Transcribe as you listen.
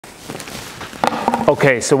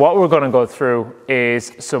Okay, so what we're going to go through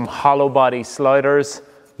is some hollow body sliders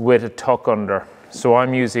with a tuck under. So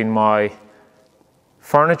I'm using my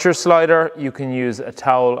furniture slider. You can use a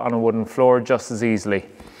towel on a wooden floor just as easily.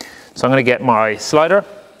 So I'm going to get my slider,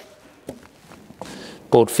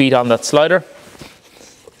 both feet on that slider.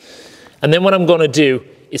 And then what I'm going to do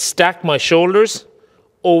is stack my shoulders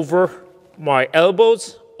over my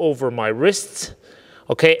elbows, over my wrists,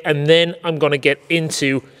 okay? And then I'm going to get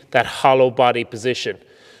into that hollow body position.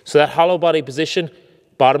 So that hollow body position,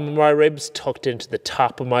 bottom of my ribs tucked into the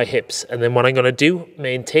top of my hips. And then what I'm going to do,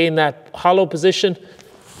 maintain that hollow position,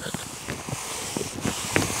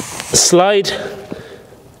 slide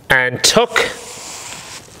and tuck,